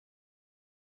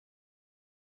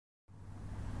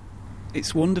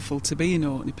It's wonderful to be in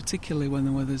Orkney, particularly when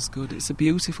the weather's good. It's a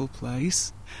beautiful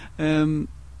place. The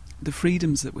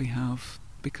freedoms that we have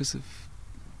because of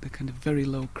the kind of very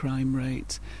low crime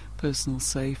rate, personal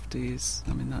safety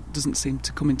that doesn't seem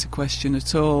to come into question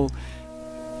at all.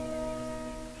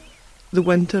 The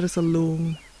winter is a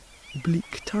long,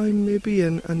 bleak time maybe,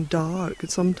 and dark,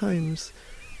 and sometimes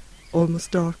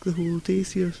almost dark the whole day,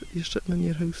 so you're sitting in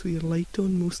your house with your light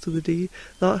on most of the day.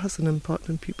 That has an impact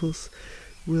on people's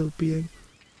well-being.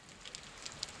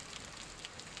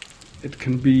 It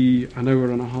can be an hour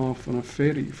and a half on a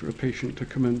ferry for a patient to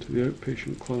come into the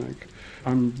outpatient clinic.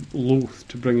 I'm loath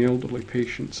to bring elderly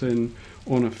patients in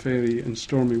on a ferry in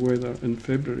stormy weather in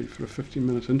February for a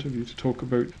 15-minute interview to talk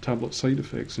about tablet side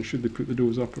effects and should they put the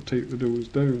dose up or take the dose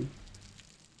down.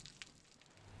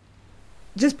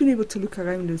 Just being able to look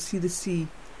around and see the sea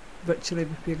virtually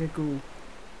everywhere I go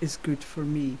is good for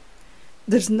me.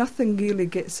 There's nothing really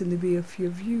gets in the way of your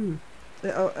view.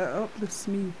 It uplifts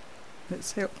me.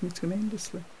 It's helped me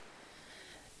tremendously.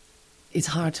 It's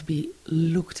hard to be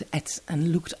looked at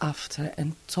and looked after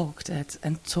and talked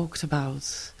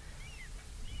about.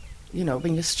 You know,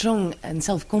 when you're strong and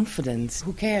self-confident,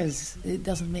 who cares? It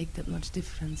doesn't make that much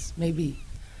difference, maybe.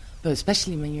 But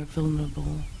especially when you're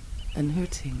vulnerable and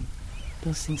hurting,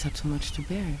 those things are too much to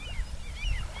bear.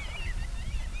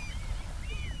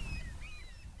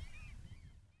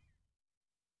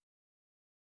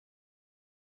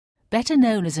 Better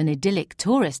known as an idyllic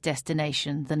tourist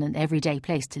destination than an everyday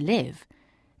place to live,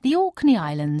 the Orkney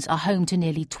Islands are home to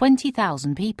nearly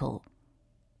 20,000 people.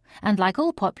 And like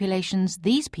all populations,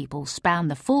 these people span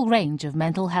the full range of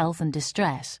mental health and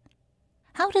distress.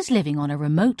 How does living on a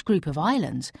remote group of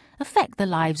islands affect the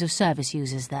lives of service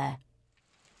users there?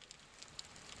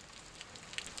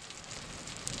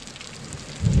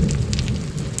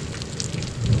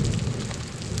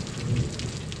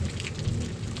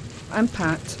 I'm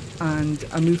Pat, and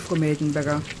I moved from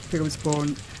Edinburgh, where I was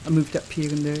born. I moved up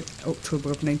here in the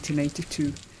October of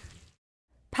 1992.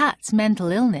 Pat's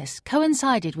mental illness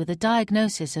coincided with a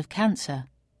diagnosis of cancer.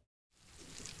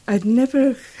 I'd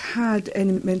never had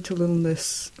any mental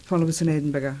illness while I was in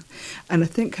Edinburgh, and I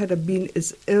think had I been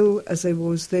as ill as I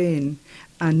was then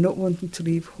and not wanting to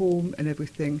leave home and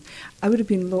everything, I would have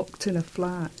been locked in a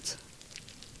flat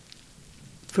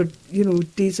for,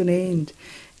 days on end.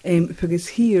 Because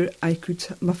here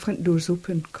my front door's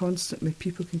open constantly.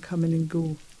 People can come in and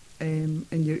go, and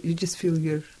you just feel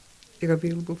you're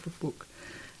available for folk,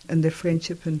 and their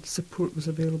friendship and support was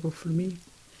available for me.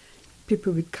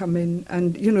 People would come in,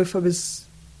 and if I was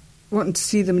wanting to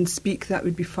see them and speak, that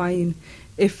would be fine.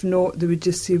 If not, they would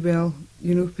just say, well,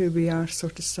 where we are,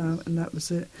 sort of style, and that was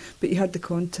it. But you had the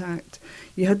contact,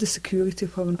 you had the security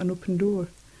of having an open door.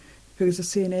 Because I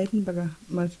say in Edinburgh,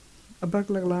 a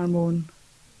burglar alarm on,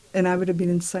 and I would have been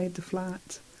inside the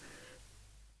flat.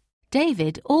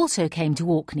 David also came to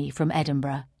Orkney from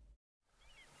Edinburgh.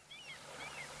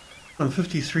 I'm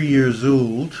 53 years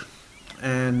old,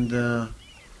 and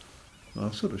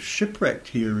I'm sort of shipwrecked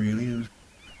here, really.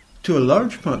 To a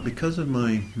large part because of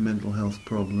my mental health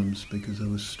problems, because I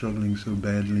was struggling so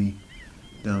badly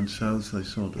down south, I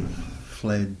sort of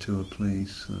fled to a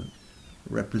place that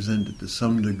represented to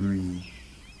some degree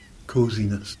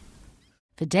coziness.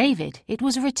 For David, it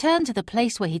was a return to the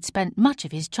place where he'd spent much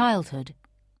of his childhood.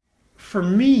 For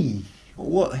me,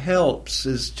 what helps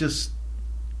is just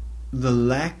the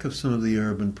lack of some of the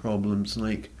urban problems.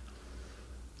 Like,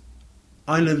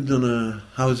 I lived on a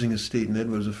housing estate in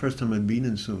Edinburgh. It was the first time I'd been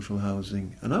in social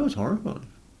housing, and I was horrified.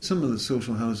 Some of the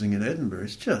social housing in Edinburgh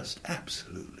is just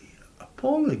absolutely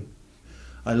appalling.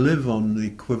 I live on the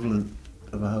equivalent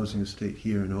of a housing estate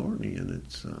here in Orkney, and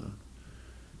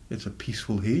it's a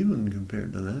peaceful haven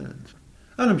compared to that.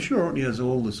 And I'm sure Orkney has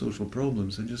all the social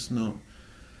problems, they're just not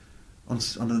on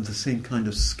the same kind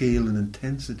of scale and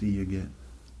intensity you get.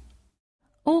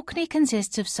 Orkney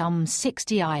consists of some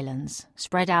 60 islands,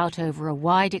 spread out over a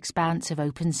wide expanse of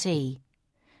open sea.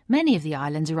 Many of the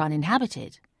islands are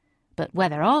uninhabited, but where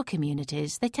there are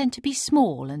communities, they tend to be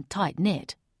small and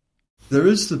tight-knit. There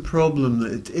is the problem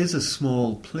that it is a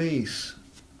small place,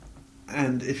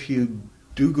 and if you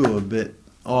do go a bit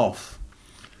off,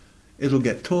 it'll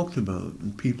get talked about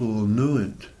and people will know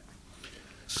it.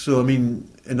 So,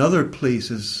 in other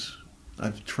places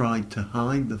I've tried to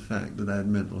hide the fact that I had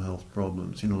mental health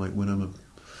problems, like when I'm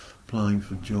applying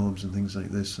for jobs and things like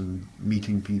this and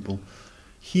meeting people.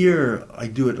 Here I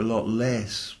do it a lot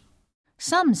less.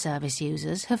 Some service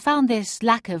users have found this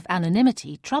lack of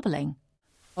anonymity troubling.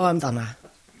 Oh, I'm Donna.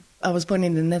 I was born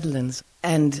in the Netherlands,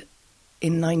 and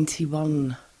in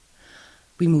 91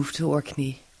 we moved to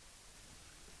Orkney.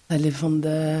 I live on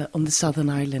the southern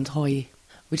island, Hoy,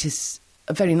 which is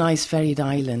a very nice, varied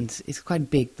island. It's quite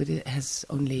big, but it has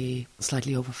only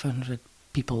slightly over 400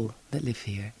 people that live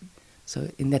here. So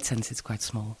in that sense, it's quite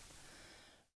small.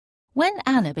 When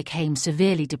Anna became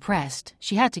severely depressed,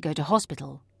 she had to go to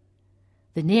hospital.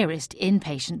 The nearest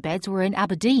inpatient beds were in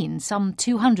Aberdeen, some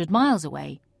 200 miles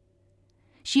away.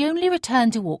 She only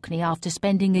returned to Orkney after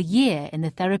spending a year in the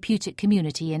therapeutic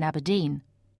community in Aberdeen.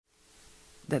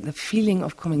 The feeling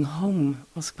of coming home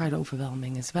was quite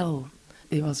overwhelming as well.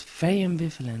 It was very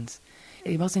ambivalent.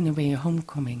 It was in a way a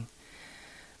homecoming.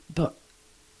 But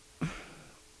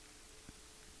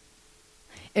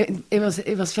it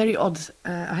was very odd.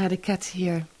 I had a cat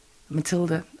here,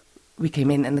 Matilda. We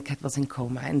came in and the cat was in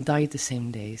coma and died the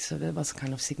same day. So that was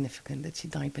kind of significant that she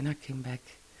died when I came back.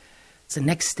 The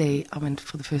next day I went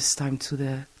for the first time to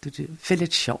the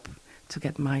village shop to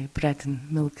get my bread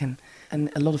and milk. And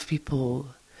a lot of people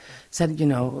said,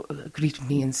 greeted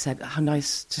me and said, how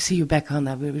nice to see you back,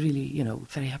 Anna. We're really,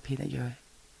 very happy that you're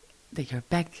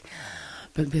back.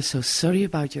 But we're so sorry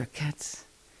about your cat.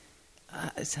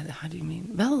 I said, how do you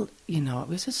mean? Well,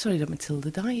 we're so sorry that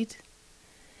Matilda died.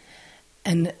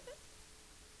 And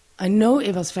I know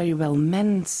it was very well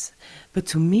meant, but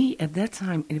to me at that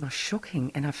time it was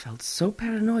shocking and I felt so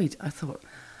paranoid. I thought,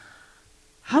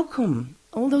 how come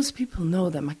all those people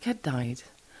know that my cat died?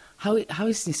 How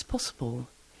is this possible?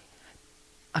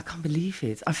 I can't believe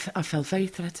it. I felt very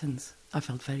threatened.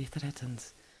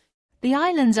 The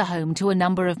islands are home to a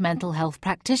number of mental health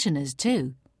practitioners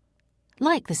too.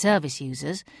 Like the service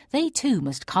users, they too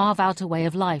must carve out a way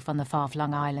of life on the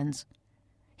far-flung islands.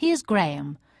 Here's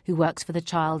Graham, who works for the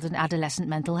Child and Adolescent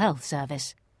Mental Health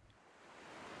Service.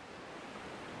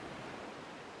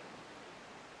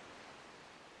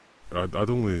 I'd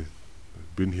only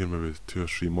been here maybe 2 or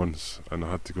 3 months, and I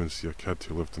had to go and see a kid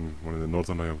who lived in one of the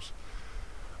Northern Isles.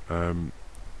 Again,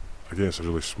 it's a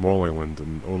really small island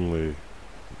and only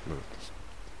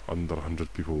under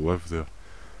 100 people live there.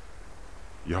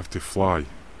 You have to fly.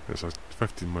 It's a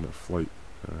 15-minute flight.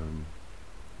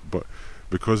 But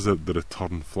because the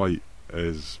return flight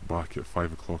is back at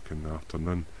 5 o'clock in the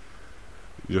afternoon,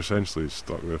 you're essentially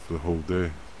stuck there for the whole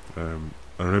day. I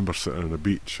remember sitting on the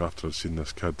beach after I'd seen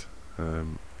this kid,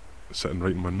 sitting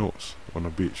writing my notes on a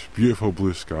beach. Beautiful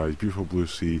blue skies, beautiful blue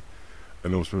sea,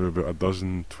 and there was maybe about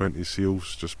 20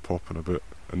 seals just popping about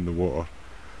in the water.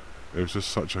 It was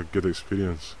just such a good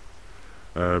experience.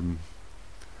 But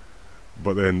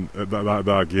then that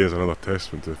again is another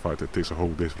testament to the fact it takes a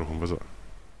whole day for a home visit.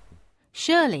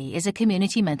 Shirley is a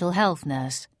community mental health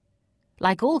nurse.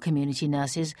 Like all community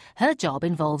nurses, her job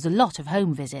involves a lot of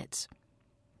home visits.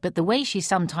 But the way she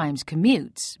sometimes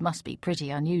commutes must be pretty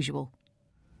unusual.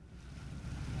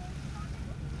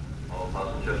 All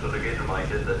passengers are again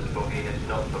reminded that smoking is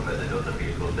not permitted on the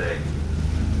vehicle deck.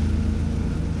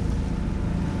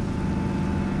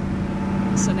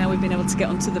 So now we've been able to get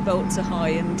onto the boat to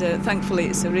Hoy, and thankfully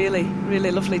it's a really,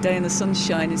 really lovely day and the sun's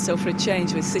shining, so for a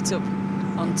change we sit up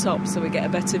on top so we get a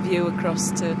better view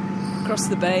across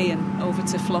the bay and over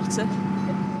to Flotta.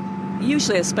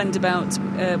 Usually I spend about,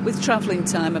 with travelling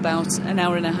time, about an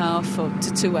hour and a half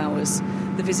to 2 hours.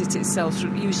 The visit itself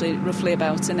usually roughly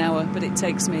about an hour, but it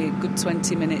takes me a good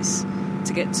 20 minutes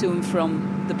to get to and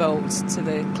from the boat to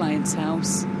the client's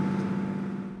house.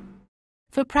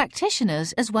 For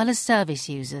practitioners as well as service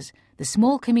users, the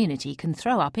small community can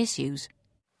throw up issues.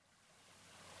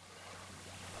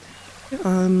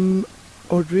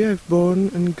 Audrey, I've born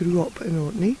and grew up in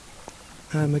Orkney.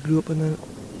 I grew up in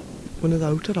one of the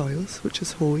outer isles, which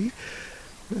is Hoy,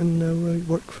 and now I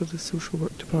work for the social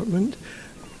work department.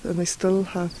 And I still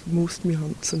have most of my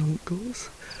aunts and uncles,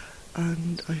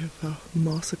 and I have a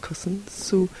mass of cousins,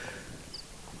 so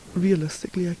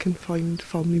realistically I can find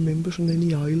family members on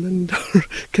any island or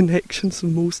connections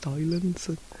on most islands.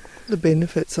 And the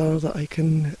benefits are that I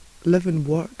can live and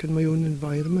work in my own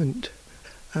environment.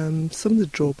 Some of the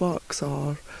drawbacks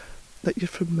are that you're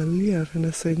familiar in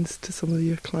a sense to some of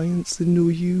your clients. They know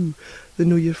you, they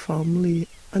know your family,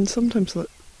 and sometimes that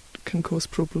can cause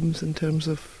problems in terms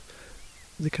of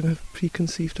they can have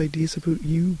preconceived ideas about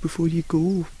you before you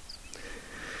go.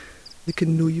 They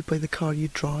can know you by the car you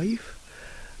drive,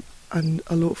 and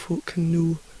a lot of folk can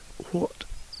know what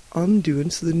I'm doing,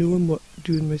 so they know I'm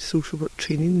doing my social work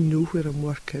training, they know where I'm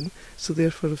working, so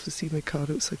therefore if they see my car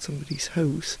outside somebody's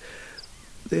house,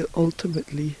 they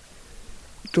ultimately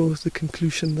draw the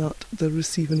conclusion that they're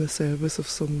receiving a service of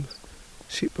some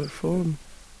shape or form.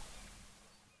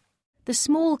 The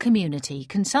small community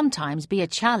can sometimes be a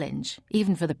challenge,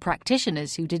 even for the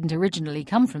practitioners who didn't originally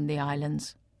come from the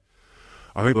islands.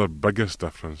 I think the biggest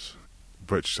difference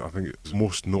which I think is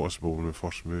most noticeable when we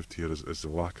first moved here, is the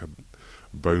lack of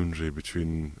boundary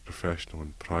between professional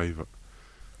and private.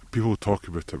 People talk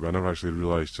about it, but I never actually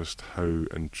realised just how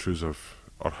intrusive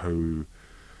or how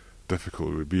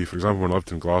difficult it would be. For example, when I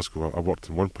lived in Glasgow, I worked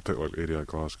in one particular area of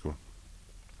Glasgow.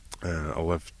 I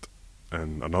lived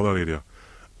in another area,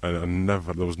 and there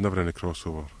was never any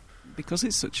crossover. Because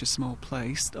it's such a small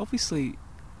place, obviously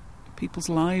people's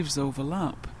lives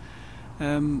overlap.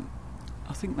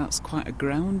 I think that's quite a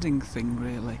grounding thing,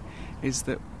 really, is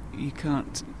that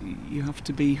you have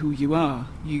to be who you are.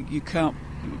 You can't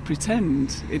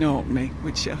pretend in Orkney,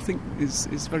 which I think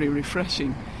is very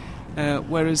refreshing.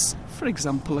 Whereas, for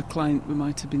example, a client we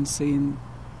might have been seeing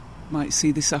might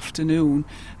see this afternoon,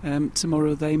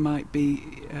 tomorrow they might be,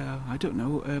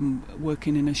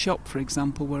 working in a shop, for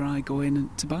example, where I go in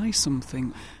to buy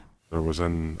something. I was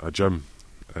in a gym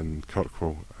in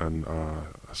Kirkwall, and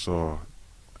I saw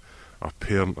a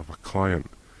parent of a client.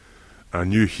 I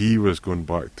knew he was going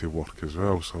back to work as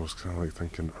well, so I was kind of like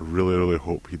thinking, I really, really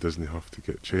hope he doesn't have to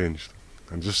get changed.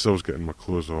 And just as I was getting my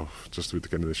clothes off, just about to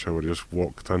get into the shower, he just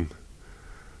walked in.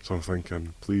 So I'm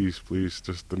thinking, please,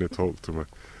 just don't talk to me.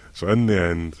 So in the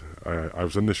end, I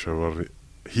was in the shower,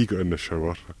 he got in the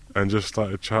shower, and just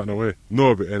started chatting away.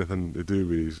 Not about anything to do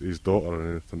with his daughter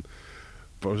or anything,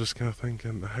 but I was just kind of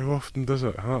thinking, how often does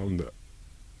it happen that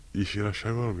you share a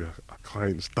shower with a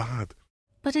client's dad?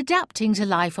 But adapting to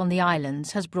life on the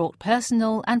islands has brought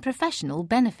personal and professional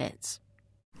benefits.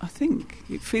 I think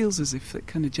it feels as if it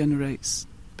kind of generates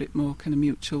a bit more kind of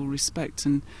mutual respect,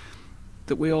 and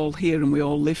that we're all here and we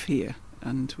all live here,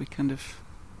 and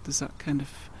there's that kind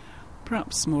of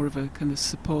perhaps more of a kind of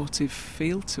supportive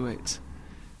feel to it.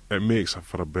 It makes it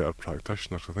for a better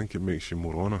practitioner. I think it makes you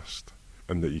more honest,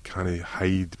 and that you can't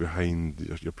hide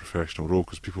behind your professional role,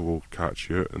 because people will catch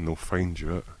you out and they'll find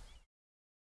you out.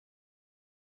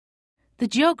 The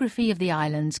geography of the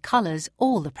islands colours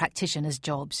all the practitioners'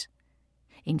 jobs.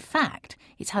 In fact,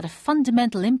 it's had a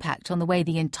fundamental impact on the way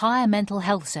the entire mental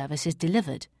health service is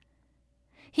delivered.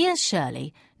 Here's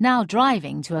Shirley, now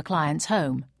driving to a client's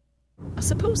home. I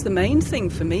suppose the main thing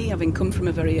for me, having come from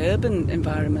a very urban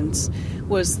environment,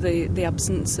 was the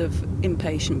absence of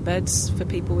inpatient beds for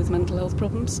people with mental health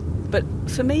problems. But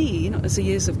for me, as the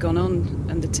years have gone on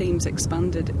and the team's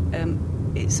expanded,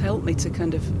 it's helped me to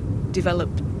kind of develop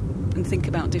and think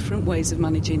about different ways of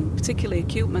managing particularly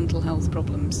acute mental health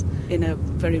problems in a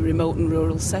very remote and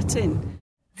rural setting.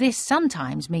 This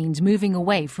sometimes means moving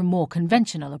away from more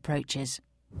conventional approaches.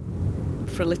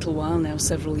 For a little while now,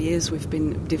 several years, we've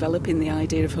been developing the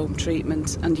idea of home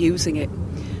treatment and using it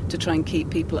to try and keep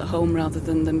people at home rather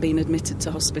than them being admitted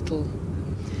to hospital.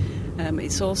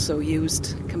 It's also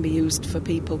can be used for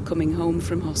people coming home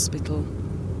from hospital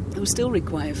who still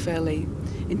require fairly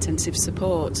intensive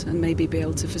support and maybe be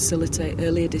able to facilitate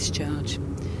earlier discharge.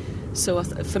 So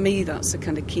for me, that's a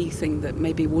kind of key thing that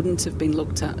maybe wouldn't have been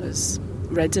looked at as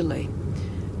readily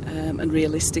and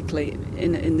realistically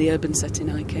in the urban setting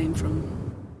I came from.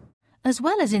 As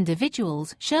well as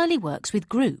individuals, Shirley works with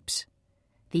groups.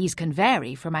 These can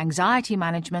vary from anxiety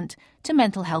management to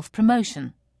mental health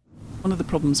promotion. One of the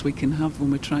problems we can have when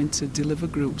we're trying to deliver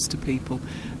groups to people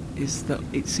is that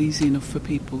it's easy enough for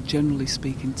people, generally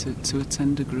speaking, to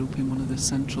attend a group in one of the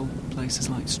central places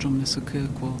like Stromness or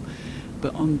Kirkwall.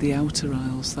 But on the outer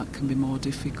isles, that can be more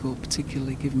difficult,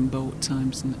 particularly given boat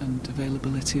times and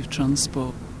availability of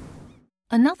transport.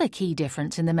 Another key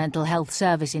difference in the mental health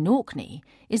service in Orkney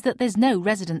is that there's no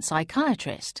resident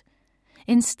psychiatrist.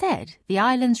 Instead, the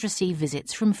islands receive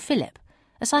visits from Philip,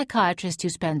 a psychiatrist who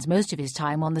spends most of his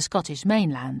time on the Scottish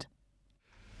mainland.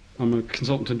 I'm a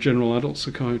consultant in general adult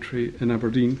psychiatry in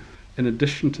Aberdeen. In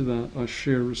addition to that, I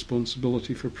share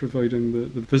responsibility for providing the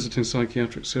visiting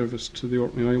psychiatric service to the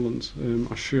Orkney Islands.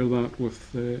 I share that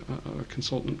with a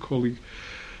consultant colleague,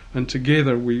 and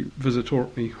together we visit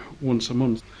Orkney once a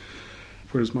month.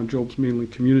 Whereas my job's mainly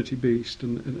community-based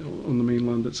and on the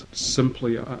mainland, it's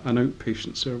simply an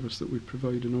outpatient service that we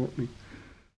provide in Orkney.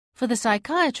 For the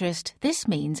psychiatrist, this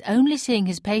means only seeing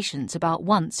his patients about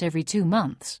once every 2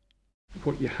 months.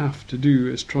 What you have to do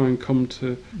is try and come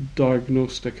to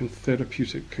diagnostic and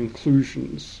therapeutic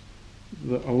conclusions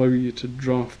that allow you to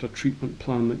draft a treatment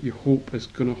plan that you hope is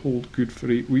going to hold good for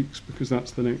 8 weeks, because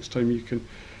that's the next time you can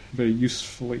very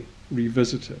usefully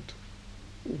revisit it.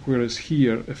 Whereas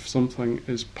here, if something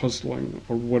is puzzling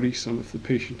or worrisome, if the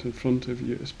patient in front of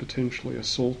you is potentially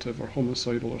assaultive or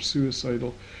homicidal or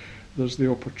suicidal, there's the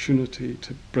opportunity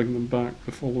to bring them back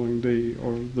the following day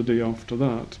or the day after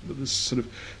that. But this sort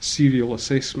of serial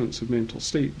assessments of mental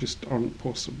state just aren't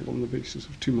possible on the basis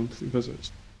of 2 monthly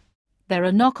visits. There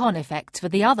are knock-on effects for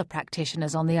the other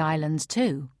practitioners on the islands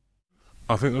too.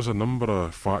 I think there's a number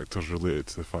of factors related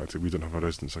to the fact that we don't have a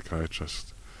resident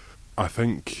psychiatrist. I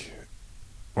think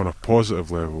on a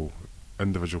positive level,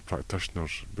 individual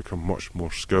practitioners become much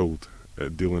more skilled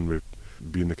at dealing with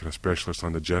being the kind of specialist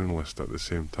and the generalist at the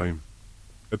same time.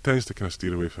 It tends to kind of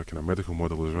steer away from a kind of medical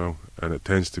model as well, and it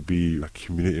tends to be a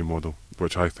community model,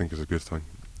 which I think is a good thing.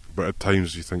 But at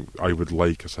times you think I would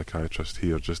like a psychiatrist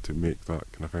here just to make that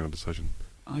kind of final decision.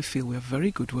 I feel we have very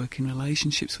good working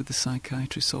relationships with the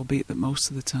psychiatrists, albeit that most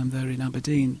of the time they're in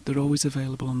Aberdeen. They're always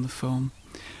available on the phone.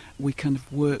 We kind of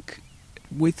work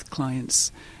with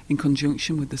clients in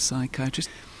conjunction with the psychiatrist.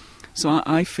 So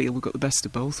I feel we've got the best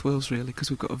of both worlds, really, because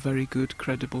we've got a very good,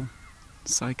 credible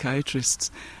psychiatrists,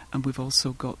 and we've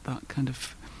also got that kind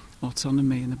of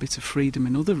autonomy and a bit of freedom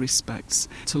in other respects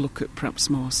to look at perhaps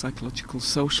more psychological,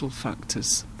 social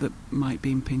factors that might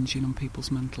be impinging on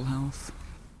people's mental health.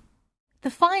 The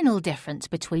final difference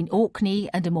between Orkney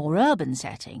and a more urban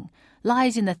setting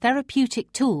lies in the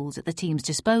therapeutic tools at the team's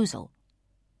disposal.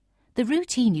 The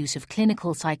routine use of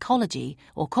clinical psychology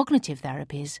or cognitive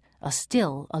therapies are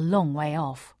still a long way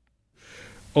off.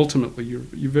 Ultimately,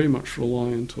 you're very much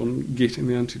reliant on getting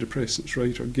the antidepressants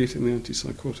right or getting the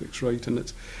antipsychotics right, and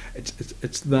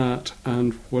it's that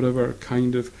and whatever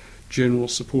kind of general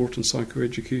support and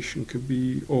psychoeducation could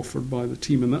be offered by the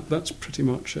team, and that's pretty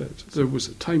much it. There was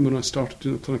a time when I started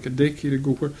doing the clinic a decade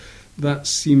ago where that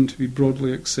seemed to be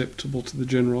broadly acceptable to the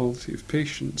generality of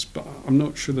patients, but I'm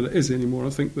not sure that it is anymore.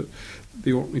 I think that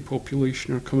the Orkney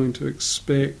population are coming to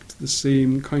expect the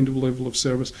same kind of level of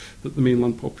service that the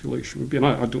mainland population would be, and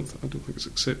I don't think it's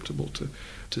acceptable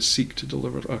to seek to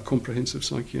deliver a comprehensive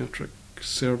psychiatric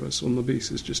service on the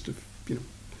basis just of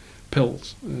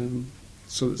pills.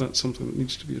 So that's something that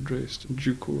needs to be addressed in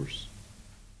due course.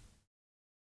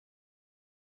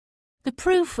 The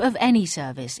proof of any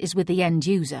service is with the end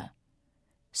user.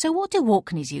 So what do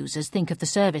Orkney's users think of the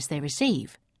service they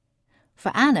receive?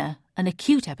 For Anna, an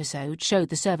acute episode showed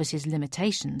the service's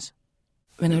limitations.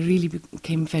 When I really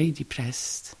became very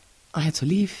depressed, I had to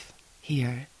leave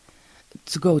here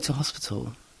to go to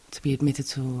hospital, to be admitted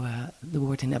to the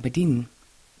ward in Aberdeen.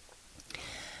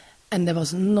 And there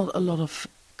was not a lot of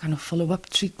kind of follow-up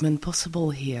treatment possible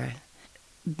here.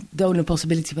 The only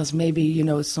possibility was maybe,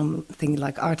 something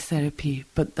like art therapy,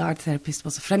 but the art therapist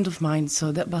was a friend of mine,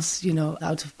 so that was,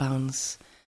 out of bounds.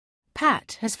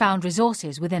 Pat has found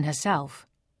resources within herself.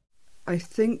 I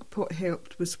think what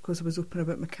helped was because I was open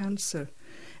about my cancer,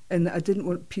 and that I didn't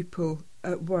want people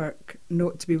at work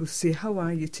not to be able to say, "How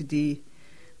are you today?"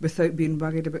 without being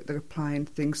worried about the reply and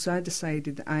things. So I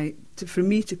decided that for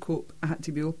me to cope, I had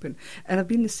to be open. And I've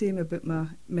been the same about my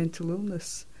mental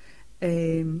illness.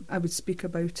 I would speak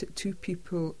about it to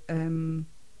people, and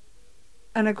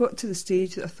I got to the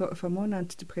stage that I thought, if I'm on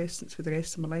antidepressants for the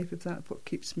rest of my life, if that's what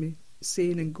keeps me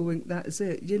sane and going, that is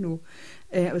it,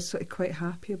 I was sort of quite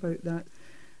happy about that.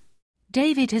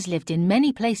 David has lived in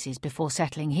many places before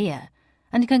settling here,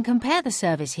 and can compare the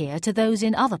service here to those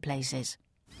in other places.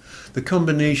 The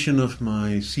combination of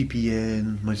my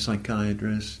CPN, my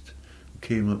psychiatrist, who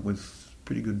came up with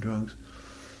pretty good drugs,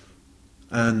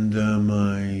 and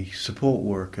my support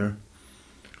worker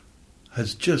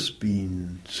has just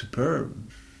been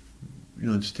superb.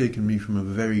 It's taken me from a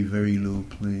very, very low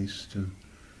place to,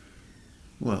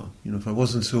 if I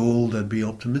wasn't so old, I'd be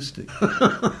optimistic.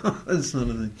 That's not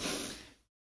a thing.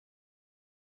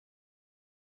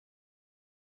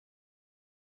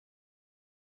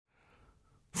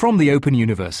 From the Open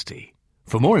University.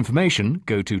 For more information,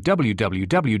 go to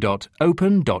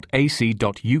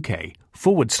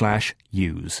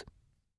www.open.ac.uk/use.